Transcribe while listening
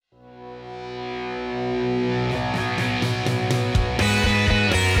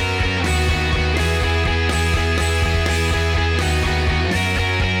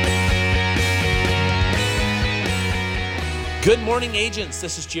Good morning, agents.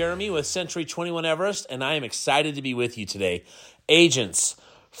 This is Jeremy with Century 21 Everest, and I am excited to be with you today. Agents,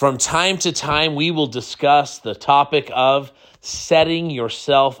 from time to time, we will discuss the topic of setting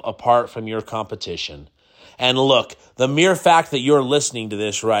yourself apart from your competition. And look, the mere fact that you're listening to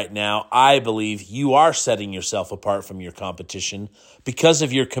this right now, I believe you are setting yourself apart from your competition because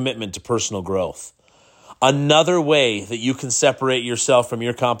of your commitment to personal growth. Another way that you can separate yourself from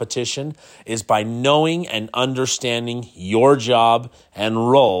your competition is by knowing and understanding your job and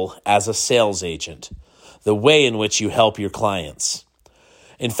role as a sales agent, the way in which you help your clients.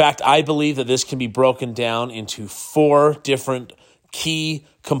 In fact, I believe that this can be broken down into 4 different key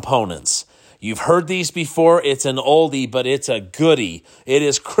components. You've heard these before. It's an oldie, but it's a goodie. It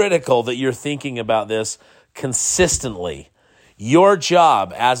is critical that you're thinking about this consistently. Your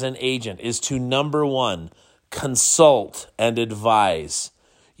job as an agent is to, number 1, consult and advise.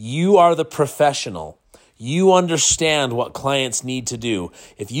 You are the professional. You understand what clients need to do.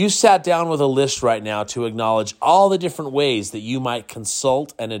 If you sat down with a list right now to acknowledge all the different ways that you might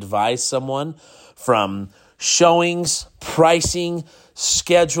consult and advise someone, from showings, pricing,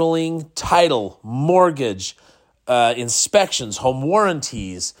 scheduling, title, mortgage, inspections, home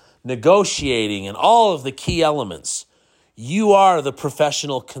warranties, negotiating, and all of the key elements, you are the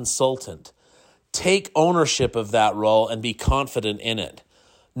professional consultant. Take ownership of that role and be confident in it.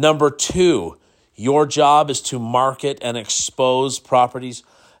 Number 2, your job is to market and expose properties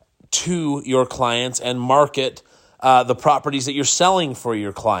to your clients and market the properties that you're selling for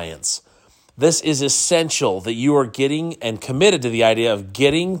your clients. This is essential that you are getting and committed to the idea of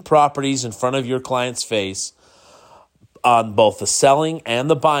getting properties in front of your client's face on both the selling and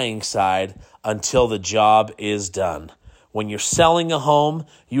the buying side until the job is done. When you're selling a home,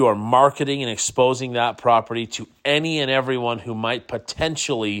 you are marketing and exposing that property to any and everyone who might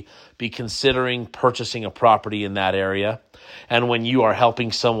potentially be considering purchasing a property in that area. And when you are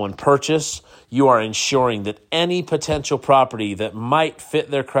helping someone purchase, you are ensuring that any potential property that might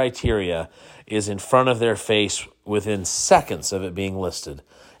fit their criteria is in front of their face within seconds of it being listed.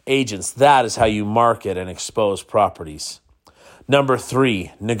 Agents, that is how you market and expose properties. Number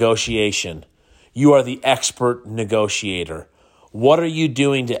 3, negotiation. You are the expert negotiator. What are you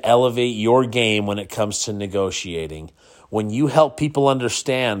doing to elevate your game when it comes to negotiating? When you help people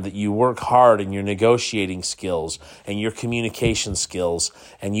understand that you work hard in your negotiating skills and your communication skills,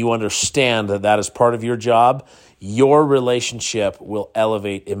 and you understand that that is part of your job, your relationship will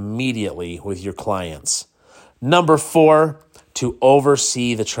elevate immediately with your clients. Number 4, to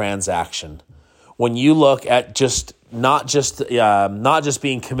oversee the transaction. When you look at not just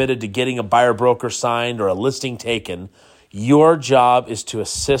being committed to getting a buyer broker signed or a listing taken, your job is to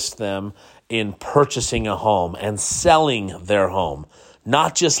assist them in purchasing a home and selling their home,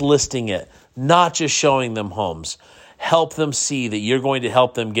 not just listing it, not just showing them homes. Help them see that you're going to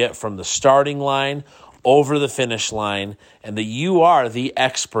help them get from the starting line over the finish line, and that you are the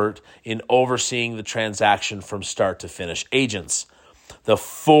expert in overseeing the transaction from start to finish. Agents, the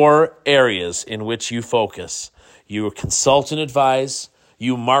 4 areas in which you focus: you consult and advise,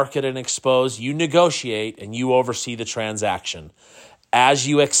 you market and expose, you negotiate, and you oversee the transaction. As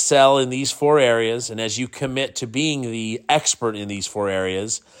you excel in these 4 areas, and as you commit to being the expert in these 4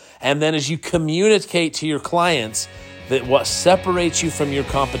 areas, and then as you communicate to your clients that what separates you from your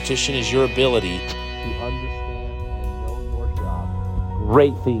competition is your ability to understand and know your job,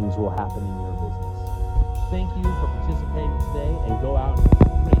 great things will happen in your business. Thank you for participating today, and go out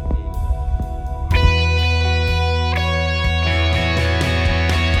and